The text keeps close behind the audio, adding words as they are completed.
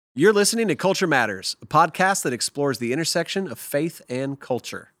You're listening to Culture Matters, a podcast that explores the intersection of faith and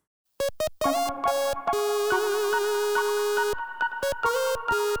culture.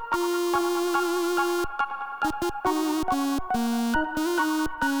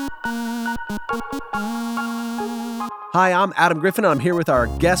 Hi, I'm Adam Griffin. I'm here with our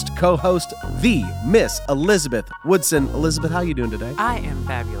guest co-host, the Miss Elizabeth Woodson. Elizabeth, how are you doing today? I am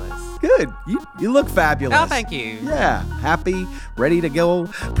fabulous. Good. You look fabulous. Oh, thank you. Yeah, happy, ready to go.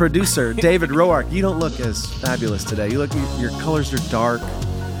 Producer David Roark, you don't look as fabulous today. Your colors are dark.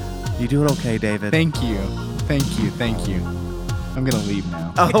 You doing okay, David? Thank you. I'm gonna leave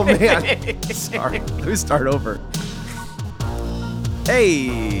now. Oh man, sorry. Let me start over.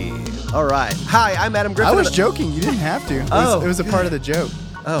 Hey, all right. Hi, I'm Adam Griffin. I was joking. You didn't have to. It was a part of the joke.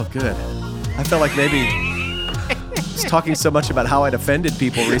 Oh, good. I felt like maybe I was talking so much about how I'd offended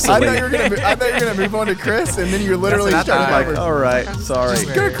people recently. I thought you were gonna move on to Chris, and then you literally started like, over. all right, sorry.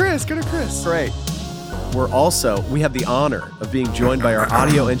 Just go to Chris. Great. We have the honor of being joined by our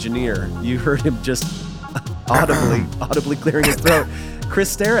audio engineer. You heard him just audibly clearing his throat. Chris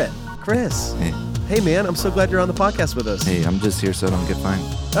Starrett. Chris. Hey, man, I'm so glad you're on the podcast with us. Hey, I'm just here so I don't get fined.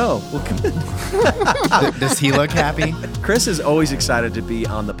 Oh, well, good. Does he look happy? Chris is always excited to be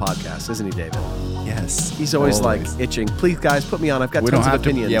on the podcast, isn't he, David? Yes. He's always like itching. Please, guys, put me on. I've got tons of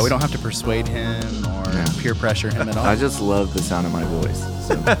opinions. We don't have to persuade him or peer pressure him at all. I just love the sound of my voice.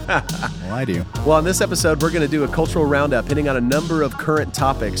 So. Well, I do. Well, on this episode, we're going to do a cultural roundup hitting on a number of current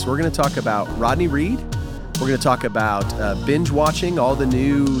topics. We're going to talk about Rodney Reed. We're going to talk about binge watching, all the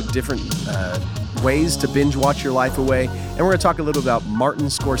new different ways to binge watch your life away. And we're going to talk a little about Martin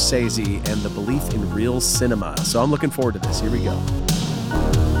Scorsese and the belief in real cinema. So I'm looking forward to this. Here we go.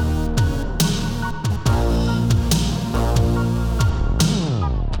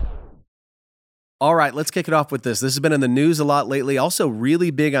 All right, let's kick it off with this. This has been in the news a lot lately. Also really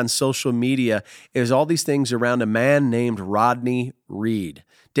big on social media is all these things around a man named Rodney Reed.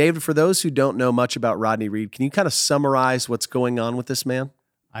 David, for those who don't know much about Rodney Reed, can you kind of summarize what's going on with this man?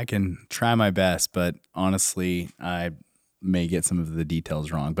 I can try my best, but honestly, I may get some of the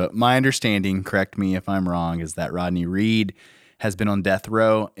details wrong. But my understanding, correct me if I'm wrong, is that Rodney Reed has been on death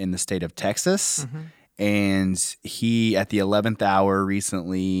row in the state of Texas. Mm-hmm. And he, at the 11th hour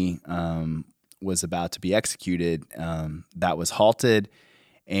recently, was about to be executed. That was halted.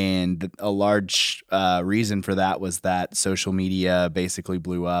 And a large reason for that was that social media basically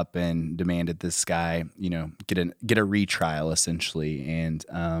blew up and demanded this guy, get a retrial essentially. And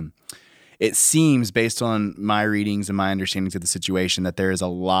it seems, based on my readings and my understandings of the situation, that there is a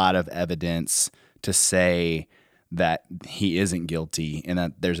lot of evidence to say that he isn't guilty, and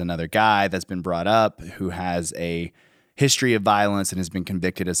that there's another guy that's been brought up who has a history of violence and has been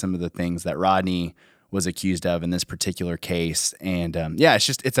convicted of some of the things that Rodney was accused of in this particular case. And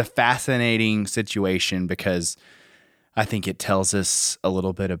it's a fascinating situation because I think it tells us a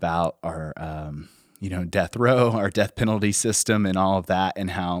little bit about our, death row, our death penalty system and all of that,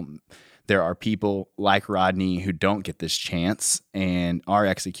 and how there are people like Rodney who don't get this chance and are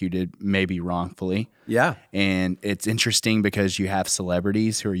executed maybe wrongfully. Yeah. And it's interesting because you have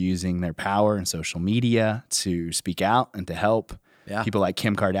celebrities who are using their power and social media to speak out and to help. Yeah. People like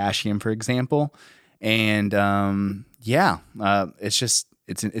Kim Kardashian, for example. And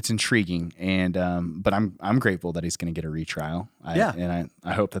it's intriguing, and but I'm grateful that he's going to get a retrial. I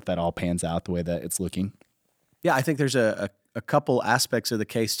hope that all pans out the way that it's looking. Yeah, I think there's a couple aspects of the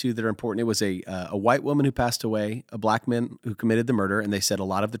case too that are important. It was a white woman who passed away, a black man who committed the murder, and they said a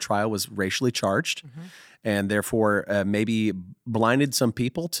lot of the trial was racially charged, and therefore maybe blinded some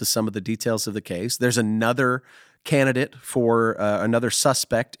people to some of the details of the case. There's another candidate for another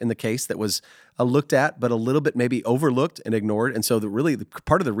suspect in the case that was looked at, but a little bit maybe overlooked and ignored. And so the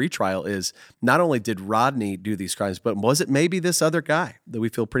part of the retrial is not only did Rodney do these crimes, but was it maybe this other guy that we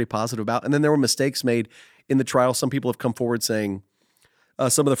feel pretty positive about? And then there were mistakes made in the trial. Some people have come forward saying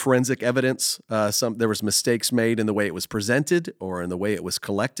some of the forensic evidence, there was mistakes made in the way it was presented or in the way it was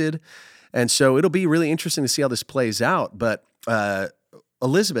collected. And so it'll be really interesting to see how this plays out. But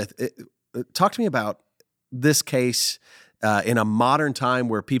Elizabeth, talk to me about this case in a modern time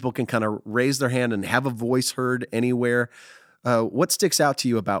where people can kind of raise their hand and have a voice heard anywhere. What sticks out to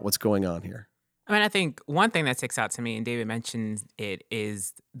you about what's going on here? I mean, I think one thing that sticks out to me, and David mentioned it,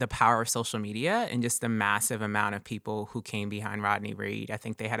 is the power of social media and just the massive amount of people who came behind Rodney Reed. I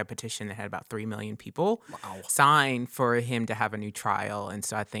think they had a petition that had about 3 million people sign for him to have a new trial. And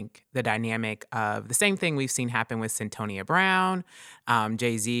so I think the dynamic of the same thing we've seen happen with Centonia Brown.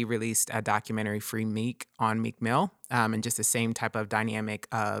 Jay-Z released a documentary, Free Meek, on Meek Mill. And just the same type of dynamic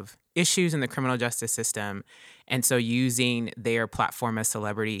of issues in the criminal justice system, and so using their platform as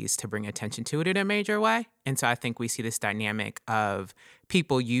celebrities to bring attention to it in a major way. And so I think we see this dynamic of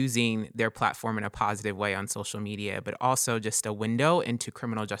people using their platform in a positive way on social media, but also just a window into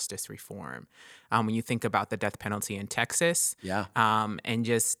criminal justice reform. When you think about the death penalty in Texas, and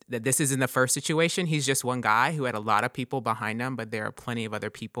just that this isn't the first situation. He's just one guy who had a lot of people behind him, but there are plenty of other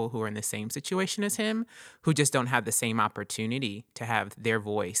people who are in the same situation as him who just don't have the same opportunity to have their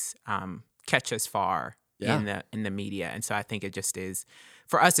voice catch as far in the media. And so I think it just is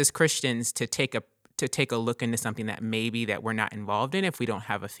for us as Christians to take a look into something that maybe that we're not involved in if we don't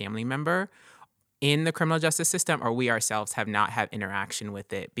have a family member in the criminal justice system, or we ourselves have not had interaction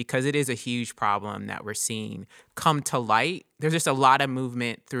with it, because it is a huge problem that we're seeing come to light. There's just a lot of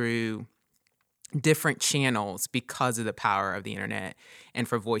movement through different channels because of the power of the internet, and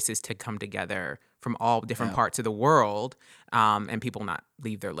for voices to come together from all different parts of the world, and people not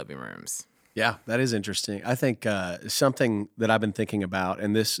leave their living rooms. Yeah, that is interesting. I think something that I've been thinking about,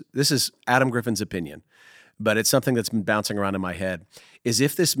 and this is Adam Griffin's opinion, but it's something that's been bouncing around in my head, is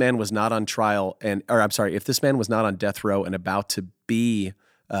if this man was not on trial if this man was not on death row and about to be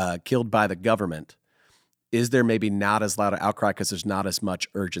killed by the government, is there maybe not as loud an outcry because there's not as much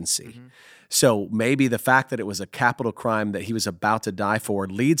urgency? Mm-hmm. So maybe the fact that it was a capital crime that he was about to die for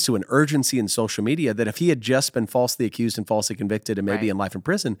leads to an urgency in social media that if he had just been falsely accused and falsely convicted and maybe in life in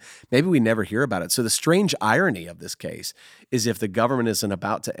prison, maybe we never hear about it. So the strange irony of this case is if the government isn't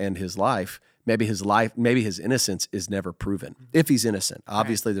about to end his life, maybe his innocence is never proven. If he's innocent,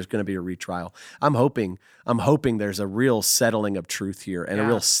 obviously there's going to be a retrial. I'm hoping there's a real settling of truth here and a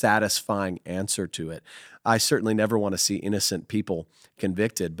real satisfying answer to it. I certainly never want to see innocent people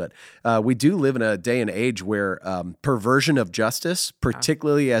convicted, but we do live in a day and age where perversion of justice,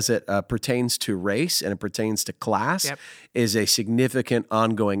 particularly as it pertains to race and it pertains to class, is a significant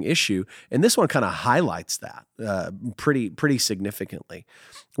ongoing issue. And this one kind of highlights that pretty significantly.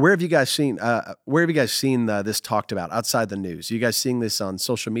 Where have you guys seen this talked about outside the news? Are you guys seeing this on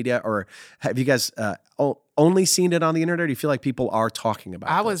social media, or have you guys only seen it on the internet, or do you feel like people are talking about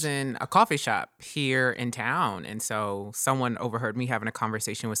it? I was in a coffee shop here in town, and so someone overheard me having a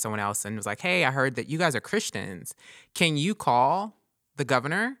conversation with someone else and was like, "Hey, I heard that you guys are Christians. Can you call the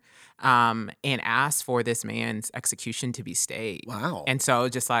governor and ask for this man's execution to be stayed?" Wow. And so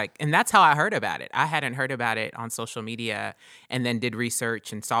and that's how I heard about it. I hadn't heard about it on social media and then did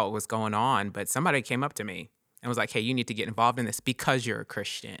research and saw what was going on, but somebody came up to me and was like, "Hey, you need to get involved in this because you're a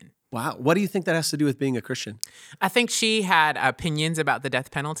Christian." Wow. What do you think that has to do with being a Christian? I think she had opinions about the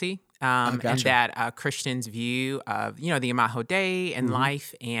death penalty, gotcha. and that Christians' view of, the Imago Dei and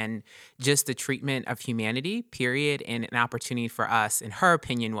life and just the treatment of humanity, period, and an opportunity for us. And her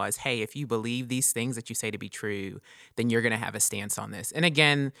opinion was, hey, if you believe these things that you say to be true, then you're going to have a stance on this. And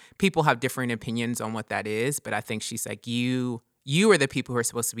again, people have different opinions on what that is, but I think she's like, you are the people who are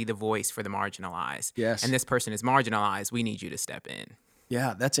supposed to be the voice for the marginalized. Yes. And this person is marginalized. We need you to step in.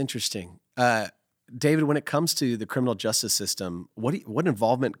 Yeah, that's interesting. David, when it comes to the criminal justice system, what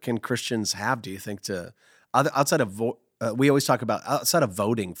involvement can Christians have, do you think, outside of we always talk about outside of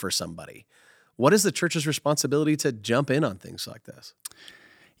voting for somebody? What is the church's responsibility to jump in on things like this?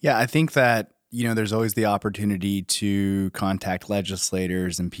 Yeah, I think that, there's always the opportunity to contact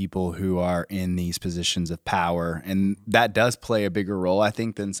legislators and people who are in these positions of power, and that does play a bigger role, I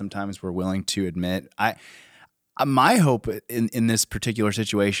think, than sometimes we're willing to admit. My hope in this particular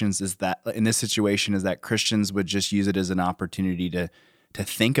situation is that Christians would just use it as an opportunity to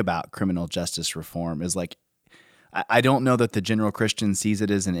think about criminal justice reform. I don't know that the general Christian sees it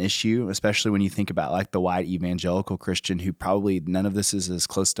as an issue, especially when you think about like the white evangelical Christian who probably none of this is as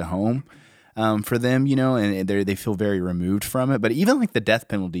close to home for them, and they feel very removed from it. But even like the death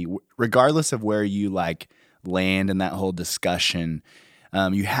penalty, regardless of where you land in that whole discussion,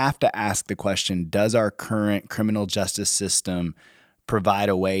 you have to ask the question, does our current criminal justice system provide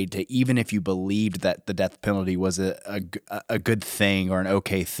a way to, even if you believed that the death penalty was a good thing or an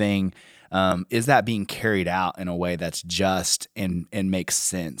okay thing, is that being carried out in a way that's just and makes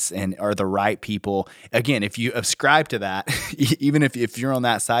sense? And are the right people, again, if you ascribe to that, even if you're on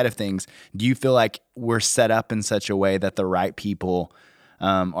that side of things, do you feel like we're set up in such a way that the right people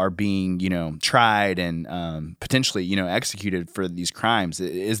are being, tried and potentially, executed for these crimes?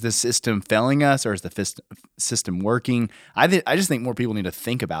 Is the system failing us, or is the system working? I just think more people need to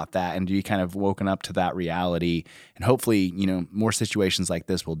think about that and be kind of woken up to that reality. And hopefully, more situations like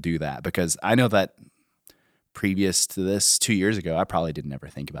this will do that, because I know that previous to this 2 years ago, I probably didn't ever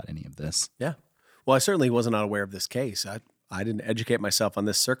think about any of this. Yeah. Well, I certainly wasn't unaware of this case. I didn't educate myself on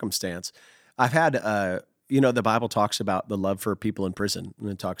this circumstance. I've had the Bible talks about the love for people in prison, and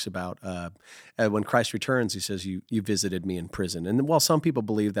it talks about when Christ returns, he says, you visited me in prison. And while some people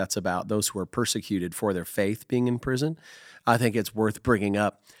believe that's about those who are persecuted for their faith being in prison, I think it's worth bringing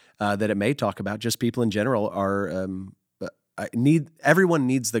up that it may talk about just people in general are everyone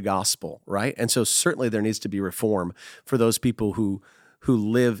needs the gospel, right? And so certainly there needs to be reform for those people who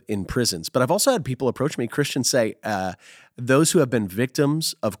live in prisons. But I've also had people approach me, Christians say, those who have been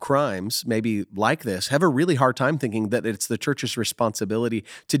victims of crimes, maybe like this, have a really hard time thinking that it's the church's responsibility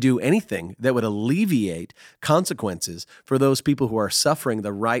to do anything that would alleviate consequences for those people who are suffering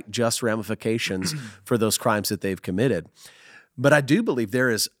the right, just ramifications for those crimes that they've committed. But I do believe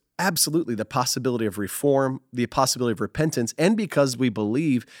there is absolutely the possibility of reform, the possibility of repentance, and because we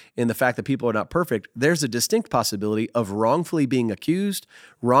believe in the fact that people are not perfect, there's a distinct possibility of wrongfully being accused,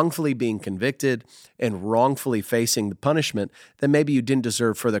 wrongfully being convicted, and wrongfully facing the punishment that maybe you didn't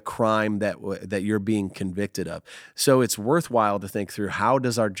deserve for the crime that you're being convicted of. So it's worthwhile to think through, how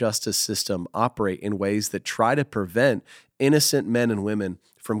does our justice system operate in ways that try to prevent innocent men and women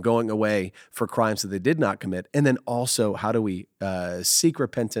from going away for crimes that they did not commit? And then also, how do we seek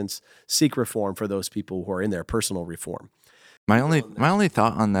repentance, seek reform for those people who are in their personal reform? My only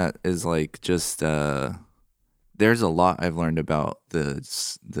thought on that is just there's a lot I've learned about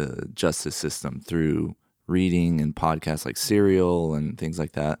the justice system through reading and podcasts like Serial and things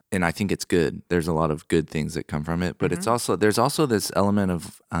like that. And I think it's good. There's a lot of good things that come from it, but there's also this element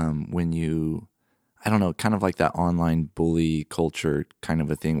of when you, I don't know, kind of like that online bully culture kind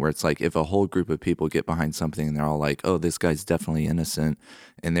of a thing, where it's like if a whole group of people get behind something and they're all like, oh, this guy's definitely innocent,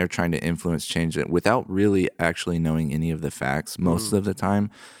 and they're trying to influence change it without really actually knowing any of the facts most of the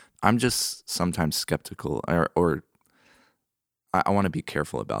time, I'm just sometimes skeptical, or I want to be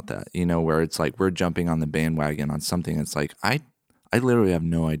careful about that, where it's like we're jumping on the bandwagon on something that's like, I literally have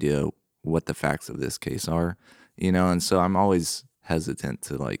no idea what the facts of this case are, and so I'm always hesitant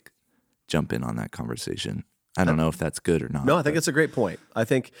to jump in on that conversation. I don't know if that's good or not. No, I think it's a great point. I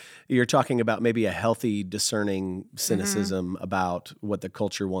think you're talking about maybe a healthy, discerning cynicism about what the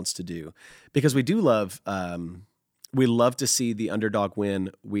culture wants to do, because we do love, we love to see the underdog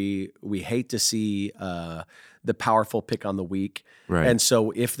win. We hate to see the powerful pick on the weak. Right. And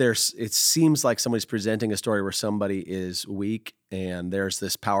so if it seems like somebody's presenting a story where somebody is weak and there's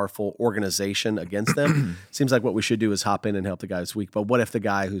this powerful organization against them, seems like what we should do is hop in and help the guy who's weak. But what if the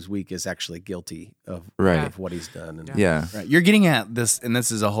guy who's weak is actually guilty of what he's done? And, yeah. Right. You're getting at this, and this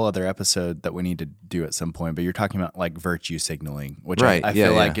is a whole other episode that we need to do at some point, but you're talking about virtue signaling, which I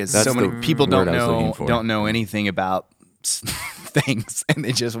feel like is That's so many people don't know anything about things, and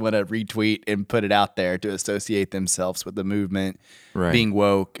they just want to retweet and put it out there to associate themselves with the movement, being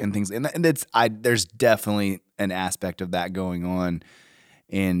woke and things. And there's definitely an aspect of that going on,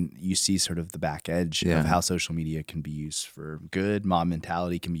 and you see sort of the back edge of how social media can be used for good. Mob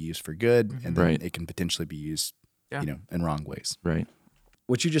mentality can be used for good, and then it can potentially be used, in wrong ways. Right.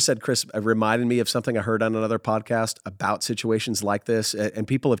 What you just said, Chris, reminded me of something I heard on another podcast about situations like this, and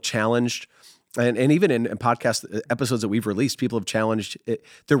people have challenged. And even in podcast episodes that we've released, people have challenged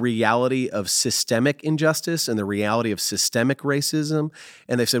the reality of systemic injustice and the reality of systemic racism.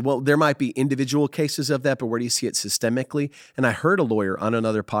 And they've said, well, there might be individual cases of that, but where do you see it systemically? And I heard a lawyer on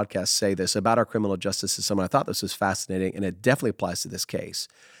another podcast say this about our criminal justice system, and I thought this was fascinating, and it definitely applies to this case.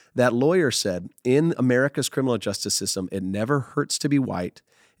 That lawyer said, in America's criminal justice system, it never hurts to be white,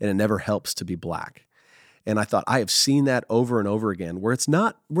 and it never helps to be black. And I thought, I have seen that over and over again, where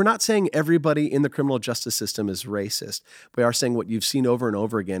we're not saying everybody in the criminal justice system is racist. We are saying what you've seen over and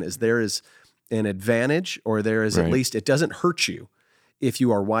over again is there is an advantage, or there is at least, it doesn't hurt you if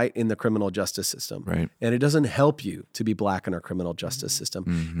you are white in the criminal justice system. Right. And it doesn't help you to be black in our criminal justice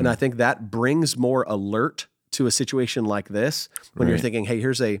system. And I think that brings more alert to a situation like this, when you're thinking, hey,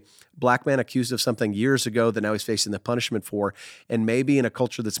 here's a black man accused of something years ago that now he's facing the punishment for, and maybe in a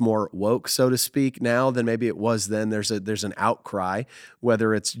culture that's more woke, so to speak, now than maybe it was then, there's an outcry,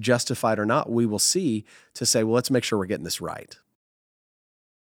 whether it's justified or not, we will see, to say, well, let's make sure we're getting this right.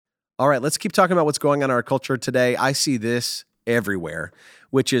 All right, let's keep talking about what's going on in our culture today. I see this everywhere,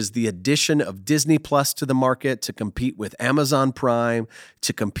 which is the addition of Disney Plus to the market to compete with Amazon Prime,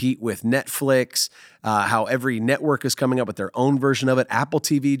 to compete with Netflix, how every network is coming up with their own version of it. Apple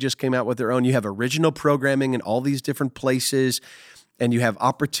TV just came out with their own. You have original programming in all these different places, and you have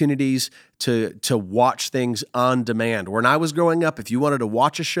opportunities to watch things on demand. When I was growing up, if you wanted to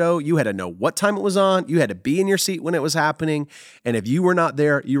watch a show, you had to know what time it was on. You had to be in your seat when it was happening. And if you were not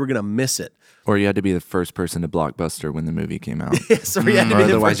there, you were going to miss it. Or you had to be the first person to Blockbuster when the movie came out. So you had to Or be the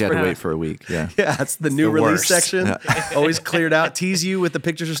otherwise first you had to person. wait for a week. Yeah. Yeah, it's the new release worst. section. Always cleared out. Tease you with the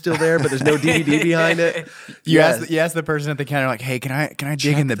pictures are still there, but there's no DVD behind it. You Yes. ask the person at the counter, like, hey, can I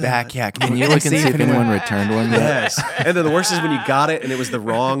dig in the back? Yeah, Can you look and see if anyone returned one yet? Yes. And then the worst is when you got it and it was the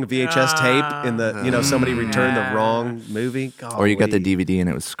wrong VHS tape in the, somebody returned the wrong movie. Or you got the Golly. DVD and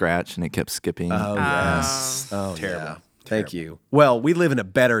it was scratched and it kept skipping. Oh, yes. Oh, terrible. Yeah. Thank you. Well, we live in a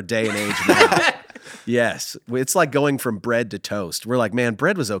better day and age now. Yes. It's like going from bread to toast. We're like, man,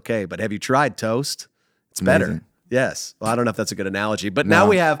 bread was okay, but have you tried toast? It's better. Amazing. Yes. Well, I don't know if that's a good analogy, but now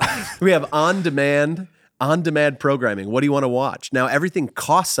we have on-demand programming. What do you want to watch? Now everything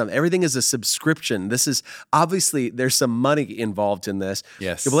costs something. Everything is a subscription. This is obviously there's some money involved in this.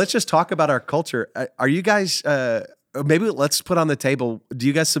 Yes. But let's just talk about our culture. Are you guys maybe let's put on the table. Do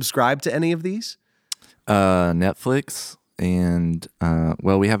you guys subscribe to any of these? Netflix and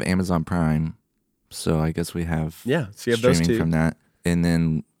we have Amazon Prime, so I guess we have Yeah, so you have those streaming two. from that, and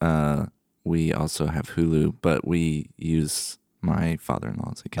then we also have Hulu, but we use my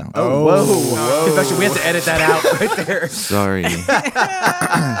father-in-law's account. Whoa. Confession, we have to edit that out right there. Sorry.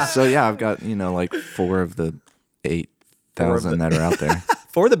 So yeah, I've got 4 of the 8,000 that are out there.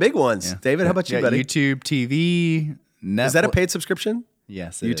 For the big ones. David, how about you, buddy? YouTube TV. Netflix. Is that a paid subscription?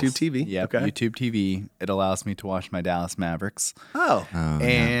 Yes, YouTube is. TV? Yep, Okay. YouTube TV. It allows me to watch my Dallas Mavericks. Oh.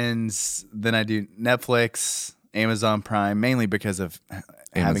 And then I do Netflix, Amazon Prime, mainly because of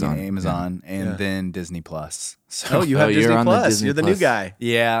having an Amazon, and then Disney Plus. So Oh, you have you're Disney on the Plus. Disney You're the new Plus. guy.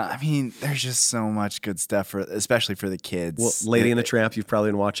 yeah, I mean, there's just so much good stuff especially for the kids. Well, Lady and the Tramp, you've probably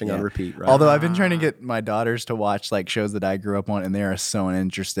been watching on repeat, right? Although I've been trying to get my daughters to watch like shows that I grew up on, and they are so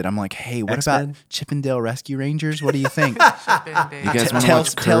interested. I'm like, hey, what X-Men? about Chippendale Rescue Rangers? What do you think? You guys want to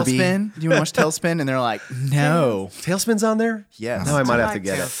watch Kirby? Tailspin? Do you want to watch Tailspin? And they're like, no. Tailspin's on there? Yes. Now I might I have to like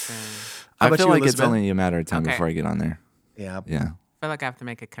get it. Tailspin. How I about feel you, like it's Elizabeth? only a matter of time Okay. before I get on there. Yeah. Yeah. I feel like I have to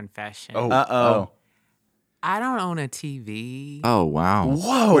make a confession. Uh-oh. I don't own a TV, Oh wow.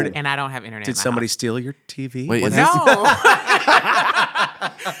 Whoa. and I don't have internet. Did in my somebody house. steal your TV? Wait, What is No. happened?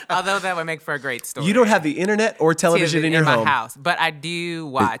 Although that would make for a great story. You don't have the internet or television in your my home? house, but I do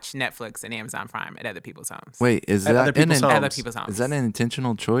watch Netflix and Amazon Prime at other people's homes. Wait, is At that other people's an, homes. Other people's homes. is that an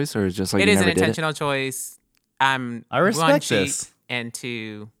intentional choice or is just like It you is an never did it? intentional choice. I respect one, cheap, this. and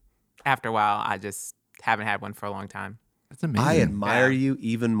 2, after a while, I just haven't had one for a long time. That's amazing. I admire Yeah. you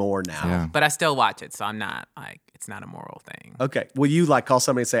even more now. Yeah. But I still watch it, so I'm not like it's not a moral thing. Okay. Will you like call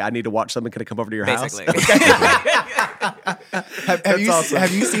somebody and say, I need to watch something? Can I come over to your Basically, Have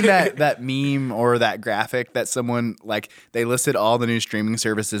you seen that meme or that graphic that someone like they listed all the new streaming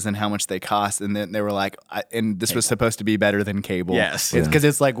services and how much they cost, and then they were like, and this was supposed to be better than cable. Yes. it's because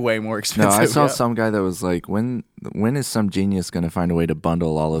it's like way more No, expensive. I saw some guy that was like, when is some genius going to find a way to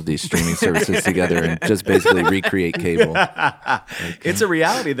bundle all of these streaming services together and just basically recreate cable? It's a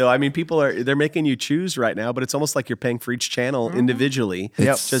reality, though. I mean, they're making you choose right now, but it's almost like you're paying for each channel individually,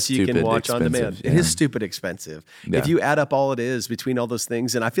 It's just so you can stupid watch on demand. expensive, It yeah. is stupid expensive. Yeah. If you add up all it is between all those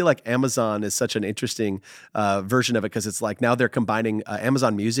things, and I feel like Amazon is such an interesting version of it because it's like now they're combining.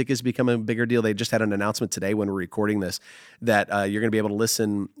 Amazon Music is becoming a bigger deal. They just had an announcement today when we're recording this that you're going to be able to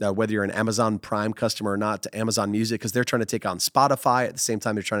listen, whether you're an Amazon Prime customer or not, to Amazon Music because they're trying to take on Spotify. At the same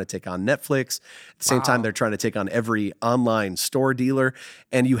time, they're trying to take on Netflix. At the same time, they're trying to take on every online store dealer.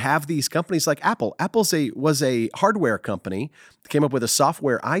 And you have these companies like Apple. Apple was a hardware company, came up with a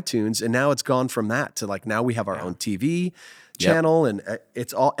software iTunes, and now it's gone from that to like now we have our own TV channel, and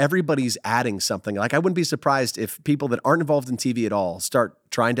it's all everybody's adding something. Like I wouldn't be surprised if people that aren't involved in TV at all start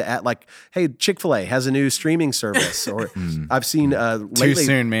trying to add, like, hey, Chick-fil-A has a new streaming service, or I've seen Too lately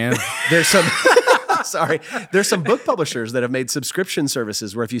soon, man. there's some. Sorry. There's some book publishers that have made subscription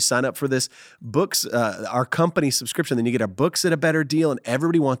services where if you sign up for this books, our company subscription, then you get our books at a better deal, and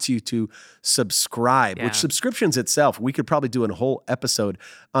everybody wants you to subscribe, which Yeah. subscriptions itself, we could probably do a whole episode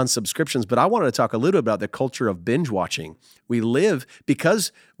on subscriptions, but I wanted to talk a little about the culture of binge watching.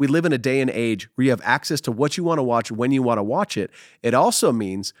 Because we live in a day and age where you have access to what you want to watch when you want to watch it. It also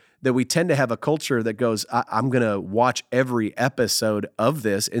means that we tend to have a culture that goes, I'm going to watch every episode of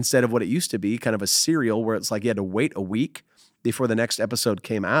this instead of what it used to be, kind of a serial where it's like you had to wait a week before the next episode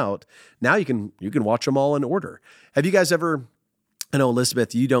came out. Now you can watch them all in order. Have you guys ever, I know,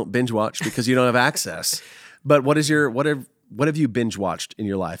 Elizabeth, you don't binge watch because you don't have access, but what have you binge watched in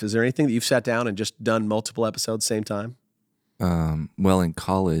your life? Is there anything that you've sat down and just done multiple episodes same time? Well, in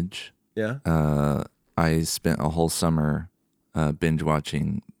college, Yeah. I spent a whole summer binge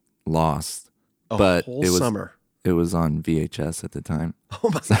watching Lost, A but whole it was summer. it was on VHS at the time. Oh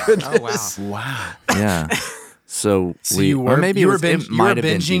my goodness. Oh, wow. Wow. Yeah. So, So we, you were, or maybe you it were, was, binge, it you were might have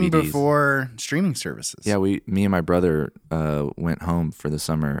been binging DVDs. before streaming services. Yeah, me and my brother went home for the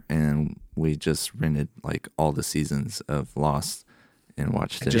summer and we just rented like all the seasons of Lost and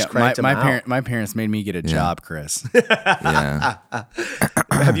watched it. just Yeah, cranked 'em out. my parents made me get a job, Chris. Yeah.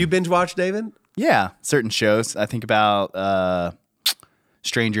 Have you binge watched, David? Yeah, certain shows. I think about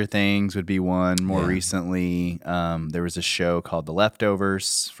Stranger Things would be one. More recently, there was a show called The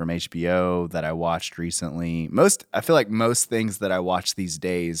Leftovers from HBO that I watched recently. I feel like most things that I watch these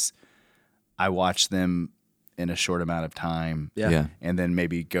days, I watch them in a short amount of time. Yeah. And then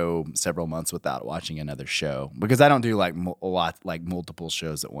maybe go several months without watching another show because I don't do like a lot, like multiple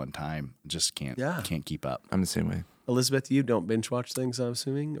shows at one time. Just can't keep up. I'm the same way. Elizabeth, you don't binge watch things, I'm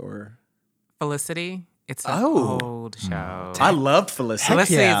assuming, or Felicity. It's an Oh. old show. I loved Felicity.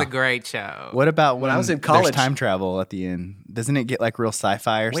 Felicity yeah. is a great show. What about when I was in there's college- time travel at the end? Doesn't it get like real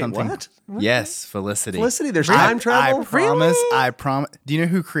sci-fi or Wait, something? what? Yes, Felicity. Felicity, there's time travel? I promise. Do you know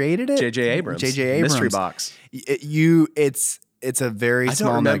who created it? J.J. Abrams. J.J. Abrams. Mystery Box. It's a very I small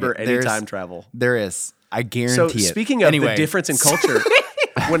don't remember nugget. any There's- time travel. There is. I So guarantee it. speaking of Anyway, the difference in culture,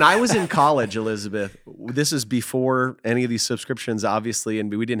 when I was in college, Elizabeth, this is before any of these subscriptions, obviously, and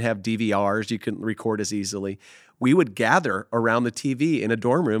we didn't have DVRs. You couldn't record as easily. We would gather around the TV in a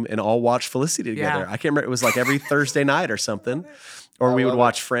dorm room and all watch Felicity together. Yeah. I can't remember. It was like every Thursday night or something. Or we would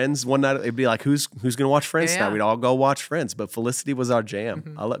watch Friends one night. It'd be like, who's going to watch Friends Yeah, tonight? yeah. We'd all go watch Friends. But Felicity was our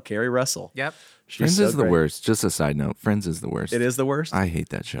jam. I love Carrie Russell. Yep. She's Friends so is the great. worst. Just a side note. Friends is the worst. It is the worst. I hate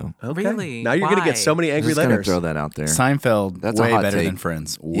that show. Okay. Really? Now you're going to get Why? so many I'm angry just gonna letters. throw that out there. Seinfeld, That's a way hot better take. than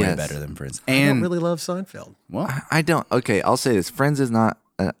Friends. Way Yes. better than Friends. I And don't really love Seinfeld. well, I don't. Okay, I'll say this. Friends is not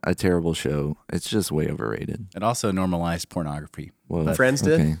a terrible show. It's just way overrated. it also normalized pornography. Well, Friends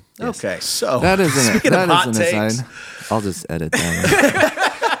did? okay. Okay, so That isn't speaking that of hot is an takes, aside. I'll just edit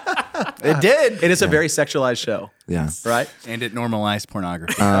that. It did. it is a very sexualized show, Yeah. right? And it normalized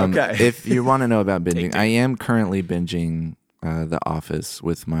pornography. Okay. If you want to know about binging, I am currently binging The Office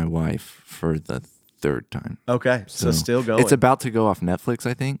with my wife for the third time. Okay, so still going. It's about to go off Netflix,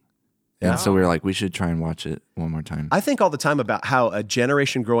 I think. Yeah. And so we were like, we should try and watch it one more time. I think all the time about how a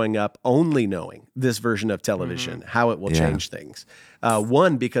generation growing up only knowing this version of television, how it will Yeah. change things.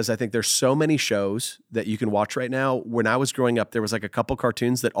 One, because I think there's so many shows that you can watch right now. When I was growing up, there was like a couple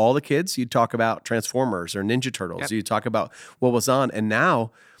cartoons that all the kids, you'd talk about Transformers or Ninja Turtles. Yep. You'd talk about what was on. And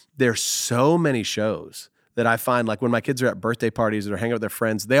now there's so many shows that I find like when my kids are at birthday parties or hang out with their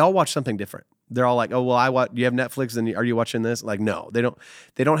friends, they all watch something different. They're all like, oh, well, you have Netflix and are you watching this? Like, no, they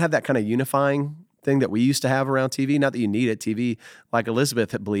don't have that kind of unifying thing that we used to have around TV. Not that you need it. TV, like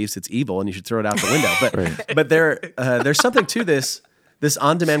Elizabeth believes it's evil and you should throw it out the window. But but there's something to this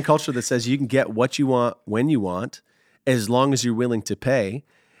on-demand culture that says you can get what you want when you want, as long as you're willing to pay.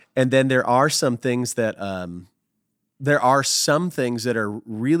 And then there are some things that are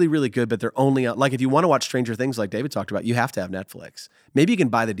really, really good, but they're only on, like if you want to watch Stranger Things, like David talked about, you have to have Netflix. Maybe you can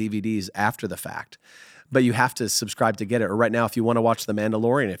buy the DVDs after the fact, but you have to subscribe to get it. Or right now, if you want to watch The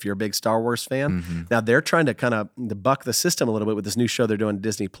Mandalorian, if you're a big Star Wars fan, now they're trying to kind of buck the system a little bit with this new show they're doing on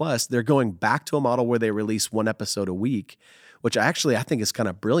Disney Plus. They're going back to a model where they release one episode a week, which I think is kind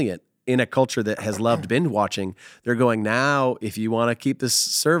of brilliant. In a culture that has loved binge watching, they're going now, if you want to keep this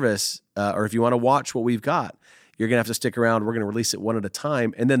service or if you want to watch what we've got, you're going to have to stick around. We're going to release it one at a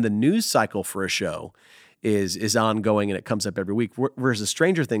time. And then the news cycle for a show is ongoing and it comes up every week. Versus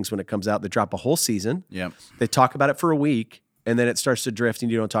Stranger Things, when it comes out, they drop a whole season. Yep. They talk about it for a week and then it starts to drift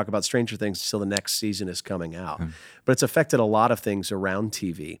and you don't talk about Stranger Things until the next season is coming out. But it's affected a lot of things around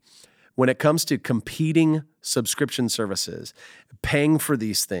TV. When it comes to competing subscription services, paying for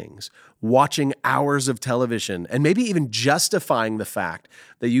these things, watching hours of television, and maybe even justifying the fact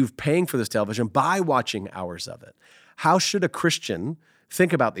that you're paying for this television by watching hours of it, how should a Christian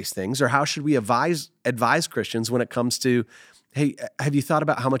think about these things? Or how should we advise Christians when it comes to, hey, have you thought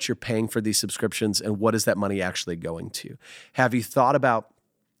about how much you're paying for these subscriptions and what is that money actually going to? Have you thought about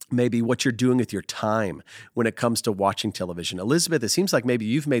maybe what you're doing with your time when it comes to watching television? Elizabeth, it seems like maybe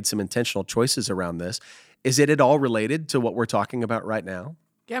you've made some intentional choices around this. Is it at all related to what we're talking about right now?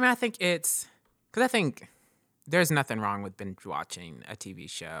 Yeah, I mean, I think it's because I think there's nothing wrong with binge watching a TV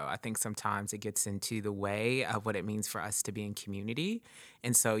show. I think sometimes it gets into the way of what it means for us to be in community.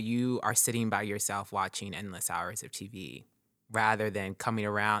 And so you are sitting by yourself watching endless hours of TV rather than coming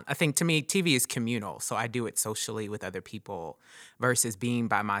around. I think to me, TV is communal. So I do it socially with other people versus being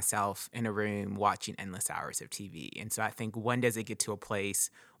by myself in a room watching endless hours of TV. And so I think when does it get to a place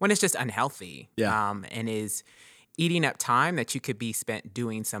when it's just unhealthy? Yeah. And eating up time that you could be spent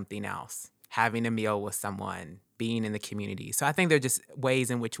doing something else, having a meal with someone, being in the community. So I think there are just ways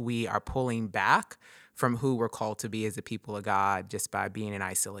in which we are pulling back from who we're called to be as a people of God just by being in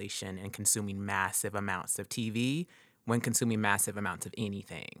isolation and consuming massive amounts of TV when consuming massive amounts of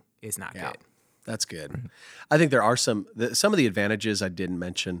anything is not good. That's good. I think there are some of the advantages I didn't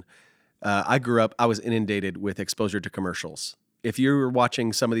mention. I grew up, I was inundated with exposure to commercials. If you're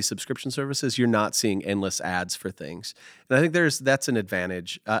watching some of these subscription services, you're not seeing endless ads for things. And I think that's an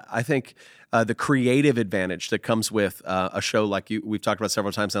advantage. I think the creative advantage that comes with a show like we've talked about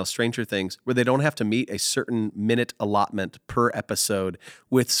several times now, Stranger Things, where they don't have to meet a certain minute allotment per episode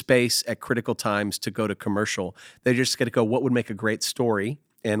with space at critical times to go to commercial. They just get to go, what would make a great story?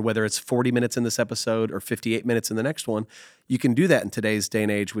 And whether it's 40 minutes in this episode or 58 minutes in the next one, you can do that in today's day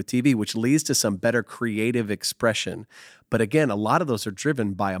and age with TV, which leads to some better creative expression. But again, a lot of those are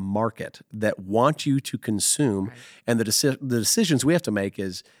driven by a market that want you to consume. Right. And the decisions we have to make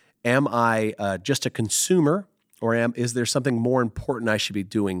is, am I just a consumer, or is there something more important I should be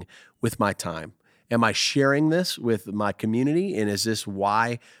doing with my time? Am I sharing this with my community? And is this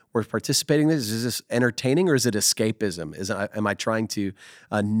why we're participating in this? Is this entertaining, or is it escapism? Am I trying to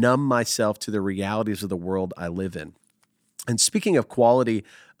numb myself to the realities of the world I live in? And speaking of quality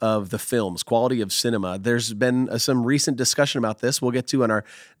of the films, quality of cinema, there's been some recent discussion about this we'll get to in our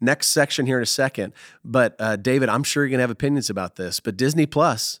next section here in a second. But David, I'm sure you're going to have opinions about this, but Disney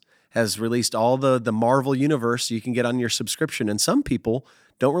Plus has released all the Marvel universe you can get on your subscription. And some people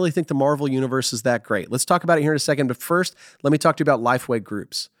don't really think the Marvel universe is that great. Let's talk about it here in a second. But first, let me talk to you about Lifeway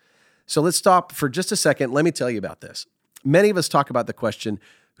Groups. So let's stop for just a second. Let me tell you about this. Many of us talk about the question,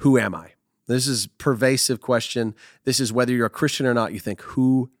 who am I? This is a pervasive question. This is whether you're a Christian or not, you think,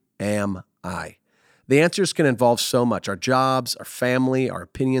 who am I? The answers can involve so much, our jobs, our family, our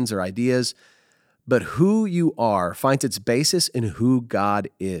opinions, our ideas. But who you are finds its basis in who God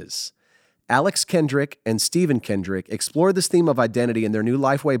is. Alex Kendrick and Stephen Kendrick explore this theme of identity in their new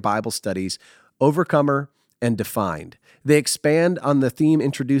Lifeway Bible studies, Overcomer and Defined. They expand on the theme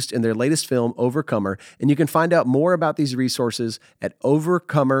introduced in their latest film, Overcomer, and you can find out more about these resources at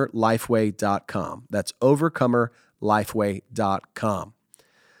overcomerlifeway.com. That's overcomerlifeway.com.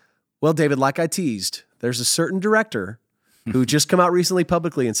 Well, David, like I teased, there's a certain director who just come out recently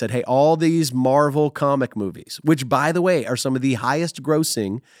publicly and said, hey, all these Marvel comic movies, which, by the way, are some of the highest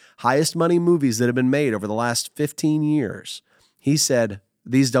grossing, highest money movies that have been made over the last 15 years. He said,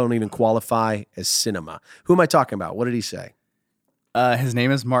 these don't even qualify as cinema. Who am I talking about? What did he say? His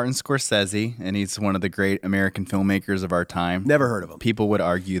name is Martin Scorsese, and he's one of the great American filmmakers of our time. Never heard of him. People would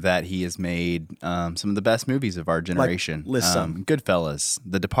argue that he has made some of the best movies of our generation. Like, list some. Goodfellas,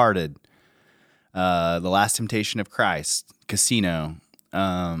 The Departed, The Last Temptation of Christ, Casino.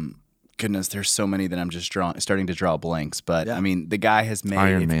 Goodness, there's so many that I'm just starting to draw blanks. But yeah. I mean, the guy has made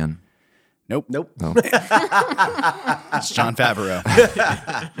Iron Man. Nope. No. It's Jon Favreau.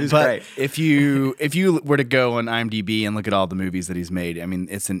 Who's but great. if you were to go on IMDb and look at all the movies that he's made, I mean,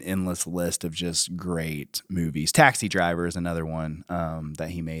 it's an endless list of just great movies. Taxi Driver is another one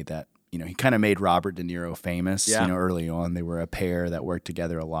that he made that, he kind of made Robert De Niro famous. Yeah. Early on, they were a pair that worked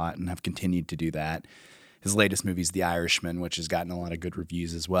together a lot and have continued to do that. His latest movie is The Irishman, which has gotten a lot of good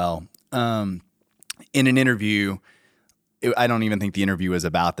reviews as well. In an interview, I don't even think the interview was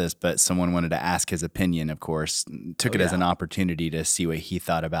about this, but someone wanted to ask his opinion, of course, took it as an opportunity to see what he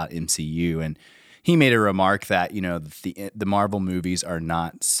thought about MCU. And he made a remark that, the Marvel movies are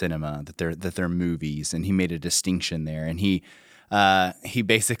not cinema, that they're movies. And he made a distinction there. And he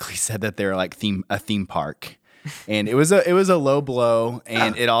basically said that they're like a theme park. And it was a low blow.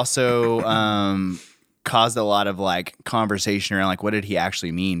 And it also, caused a lot of conversation around what did he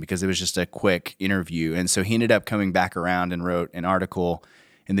actually mean, because it was just a quick interview. And so he ended up coming back around and wrote an article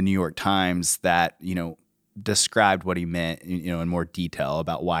in the New York Times that, described what he meant, in more detail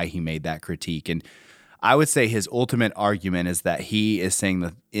about why he made that critique. And I would say his ultimate argument is that he is saying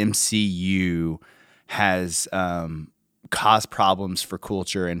that MCU has caused problems for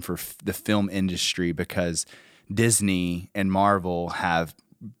culture and for the film industry because Disney and Marvel have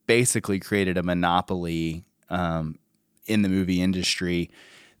basically created a monopoly in the movie industry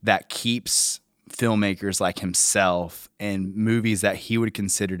that keeps filmmakers like himself and movies that he would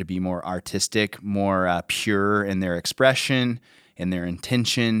consider to be more artistic, more pure in their expression and their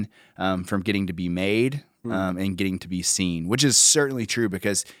intention from getting to be made and getting to be seen, which is certainly true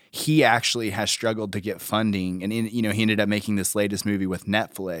because he actually has struggled to get funding. And, he ended up making this latest movie with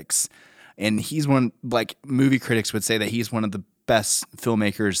Netflix. And he's one, movie critics would say that he's one of the best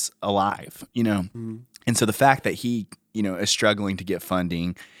filmmakers alive, And so the fact that he, is struggling to get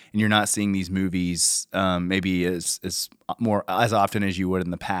funding, and you're not seeing these movies maybe as often as you would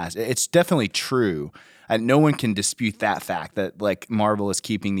in the past, it's definitely true. And no one can dispute that fact that like Marvel is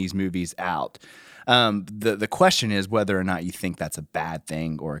keeping these movies out. The question is whether or not you think that's a bad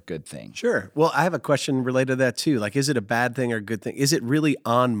thing or a good thing. Sure. Well, I have a question related to that too. Like, is it a bad thing or a good thing? Is it really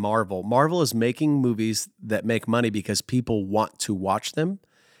on Marvel? Marvel is making movies that make money because people want to watch them,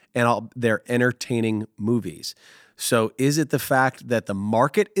 and they're entertaining movies. So is it the fact that the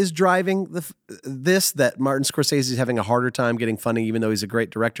market is driving that Martin Scorsese is having a harder time getting funding, even though he's a great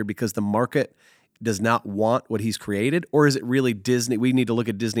director, because the market does not want what he's created? Or is it really Disney? We need to look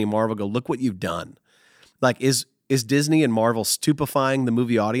at Disney and Marvel, go, look what you've done. Like, is Disney and Marvel stupefying the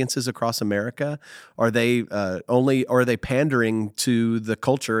movie audiences across America? Are they are they pandering to the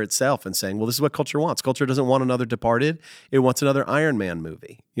culture itself and saying, well, this is what culture wants? Culture doesn't want another Departed. It wants another Iron Man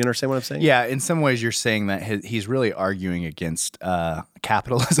movie. You understand what I'm saying? Yeah, in some ways you're saying that he's really arguing against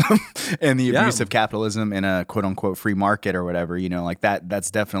capitalism and the abuse of capitalism in a quote unquote free market or whatever, like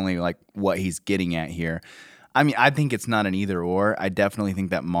that's definitely like what he's getting at here. I mean, I think it's not an either or. I definitely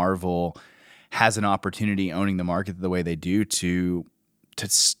think that Marvel has an opportunity owning the market the way they do to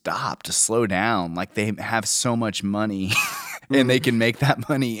slow down. Like, they have so much money and they can make that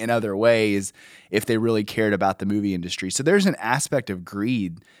money in other ways if they really cared about the movie industry. So there's an aspect of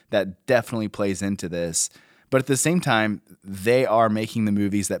greed that definitely plays into this. But at the same time, they are making the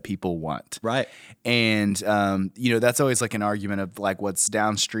movies that people want. Right. And, that's always like an argument of like what's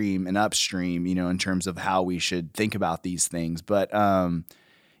downstream and upstream, in terms of how we should think about these things. But,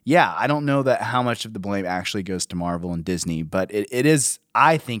 yeah, I don't know that how much of the blame actually goes to Marvel and Disney, but it is.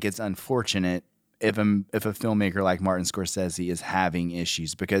 I think it's unfortunate if a filmmaker like Martin Scorsese is having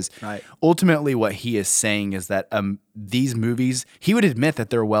issues, because ultimately what he is saying is that these movies, he would admit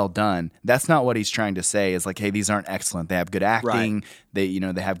that they're well done. That's not what he's trying to say. Is like, hey, these aren't excellent. They have good acting. They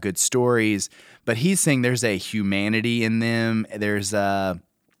they have good stories, but he's saying there's a humanity in them.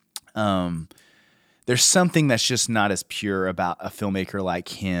 There's something that's just not as pure about a filmmaker like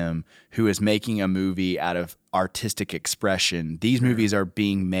him who is making a movie out of artistic expression. These movies are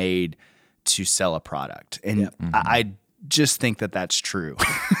being made to sell a product. And I just think that that's true.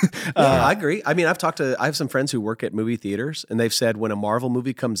 I agree. I mean, I have some friends who work at movie theaters, and they've said when a Marvel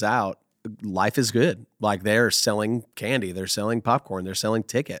movie comes out, life is good. Like, they're selling candy, they're selling popcorn, they're selling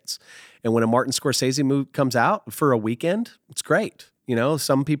tickets. And when a Martin Scorsese movie comes out for a weekend, it's great.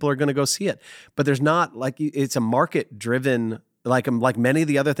 Some people are going to go see it, but there's not it's a market driven, like many of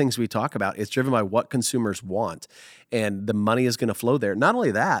the other things we talk about, it's driven by what consumers want, and the money is going to flow there. Not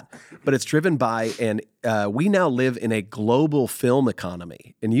only that, but it's driven by, and we now live in a global film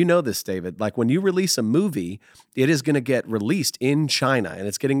economy. And you know this, David, like when you release a movie, it is going to get released in China, and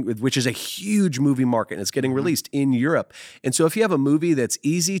which is a huge movie market, and it's getting released in Europe. And so if you have a movie that's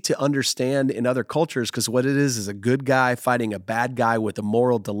easy to understand in other cultures, because what it is a good guy fighting a bad guy with a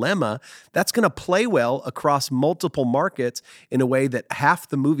moral dilemma, that's going to play well across multiple markets in a way that half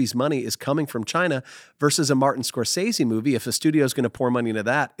the movie's money is coming from China, versus a Martin Scorsese movie. If a studio is going to pour money into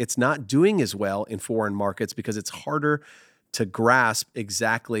that, it's not doing as well in foreign markets because it's harder to grasp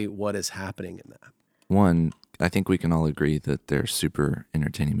exactly what is happening in that. One, I think we can all agree that they're super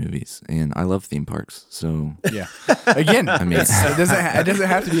entertaining movies, and I love theme parks. So yeah, again, I mean, it doesn't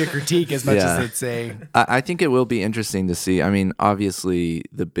have to be a critique as much as it's a. I think it will be interesting to see. I mean, obviously,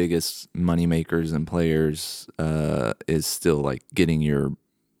 the biggest money makers and players is still like getting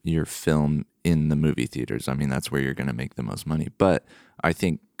your film in the movie theaters. I mean, that's where you're going to make the most money. But I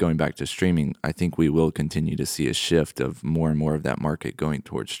think going back to streaming, I think we will continue to see a shift of more and more of that market going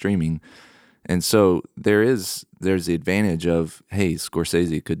towards streaming. And so there's the advantage of, hey,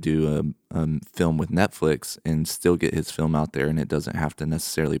 Scorsese could do a film with Netflix and still get his film out there, and it doesn't have to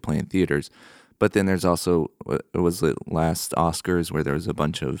necessarily play in theaters. But then there's also, was it last Oscars where there was a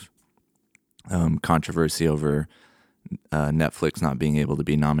bunch of controversy over Netflix not being able to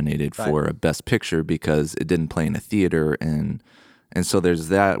be nominated for a Best Picture because it didn't play in a theater, and so there's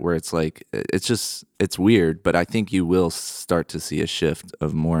that where it's like it's weird, but I think you will start to see a shift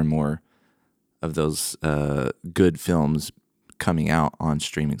of more and more of those good films coming out on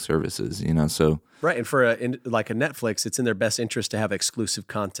streaming services, so right. And for a Netflix, it's in their best interest to have exclusive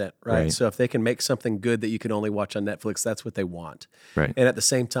content, right? So if they can make something good that you can only watch on Netflix, that's what they want, right? And at the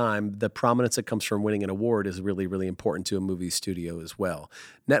same time, the prominence that comes from winning an award is really, really important to a movie studio as well.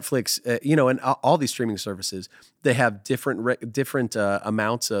 Netflix, and all these streaming services, they have different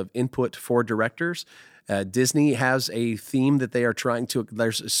amounts of input for directors. Disney has a theme that they are trying to.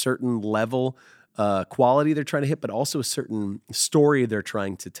 There's a certain level quality they're trying to hit, but also a certain story they're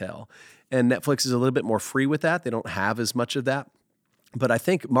trying to tell. And Netflix is a little bit more free with that. They don't have as much of that. But I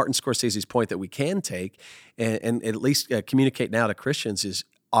think Martin Scorsese's point that we can take and at least communicate now to Christians is,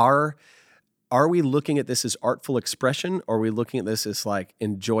 are we looking at this as artful expression, or are we looking at this as like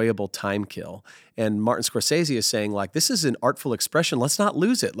enjoyable time kill? And Martin Scorsese is saying, like, this is an artful expression. Let's not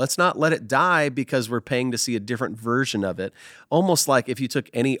lose it. Let's not let it die because we're paying to see a different version of it. Almost like if you took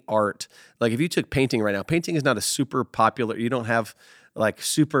any art, like if you took painting right now, painting is not a super popular, you don't have like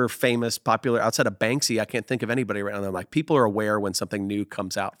super famous, popular, outside of Banksy, I can't think of anybody right now. They're like, people are aware when something new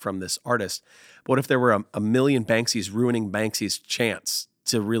comes out from this artist. But what if there were a million Banksys ruining Banksy's chance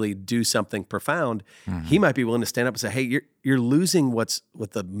to really do something profound? He might be willing to stand up and say, hey, you're losing what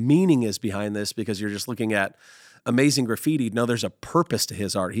the meaning is behind this because you're just looking at amazing graffiti. No, there's a purpose to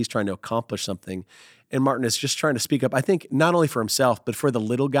his art. He's trying to accomplish something. And Martin is just trying to speak up, I think, not only for himself, but for the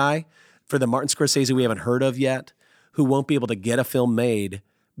little guy, for the Martin Scorsese we haven't heard of yet, who won't be able to get a film made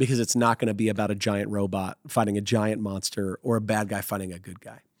because it's not going to be about a giant robot fighting a giant monster or a bad guy fighting a good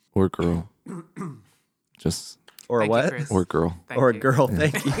guy. Or girl. Just... Or Thank what? you, Chris. Or girl. Thank Or a you. girl.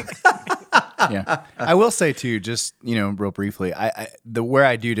 Thank you. Yeah, I will say too, just real briefly, where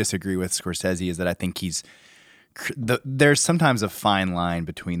I do disagree with Scorsese is that I think there's sometimes a fine line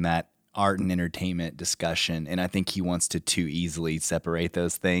between that art and entertainment discussion, and I think he wants to too easily separate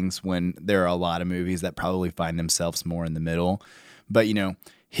those things when there are a lot of movies that probably find themselves more in the middle. But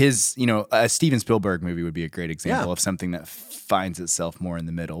a Steven Spielberg movie would be a great example of something that finds itself more in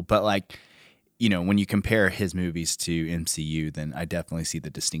the middle. But like, when you compare his movies to MCU, then I definitely see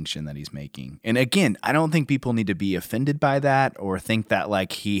the distinction that he's making. And again, I don't think people need to be offended by that or think that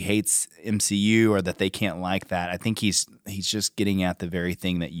like he hates MCU or that they can't like that. I think he's just getting at the very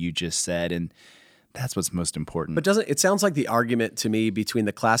thing that you just said, and that's what's most important. But it sounds like the argument to me between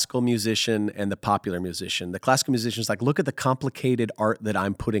the classical musician and the popular musician. The classical musician is like, look at the complicated art that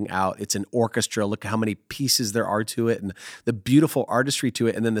I'm putting out. It's an orchestra. Look at how many pieces there are to it and the beautiful artistry to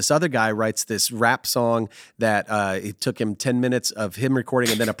it. And then this other guy writes this rap song that it took him 10 minutes of him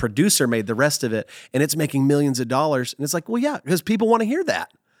recording, and then a producer made the rest of it, and it's making millions of dollars. And it's like, well, yeah, because people want to hear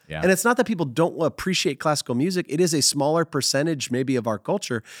that. Yeah. And it's not that people don't appreciate classical music. It is a smaller percentage maybe of our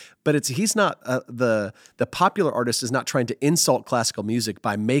culture, but he's not the popular artist is not trying to insult classical music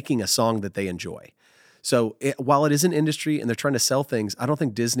by making a song that they enjoy. So while it is an industry and they're trying to sell things, I don't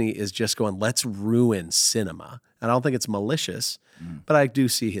think Disney is just going, let's ruin cinema. And I don't think it's malicious, but I do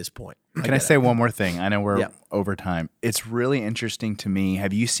see his point. Can I say one more thing? I know we're over time. It's really interesting to me.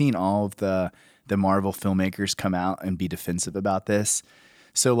 Have you seen all of the Marvel filmmakers come out and be defensive about this?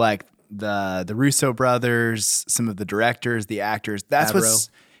 So like the Russo brothers, some of the directors, the actors, that's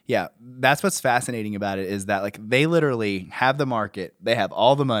what's fascinating about it, is that like they literally have the market, they have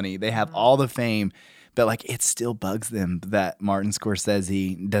all the money, they have all the fame, but like it still bugs them that Martin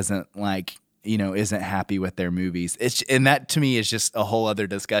Scorsese doesn't isn't happy with their movies. And that to me is just a whole other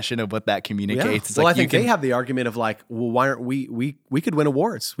discussion of what that communicates. Yeah. Well, I think they have the argument of like, well, why aren't we could win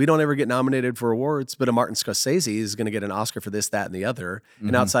awards. We don't ever get nominated for awards, but a Martin Scorsese is going to get an Oscar for this, that, and the other. Mm-hmm.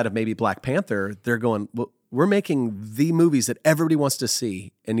 And outside of maybe Black Panther, they're going, well, we're making the movies that everybody wants to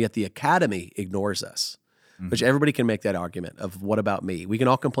see, and yet the Academy ignores us, which everybody can make that argument of what about me? We can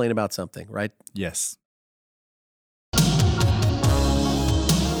all complain about something, right? Yes.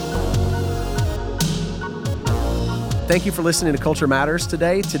 Thank you for listening to Culture Matters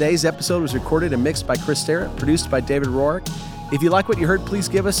today. Today's episode was recorded and mixed by Chris Sterrett, produced by David Rourke. If you like what you heard, please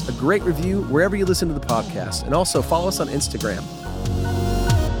give us a great review wherever you listen to the podcast. And also follow us on Instagram.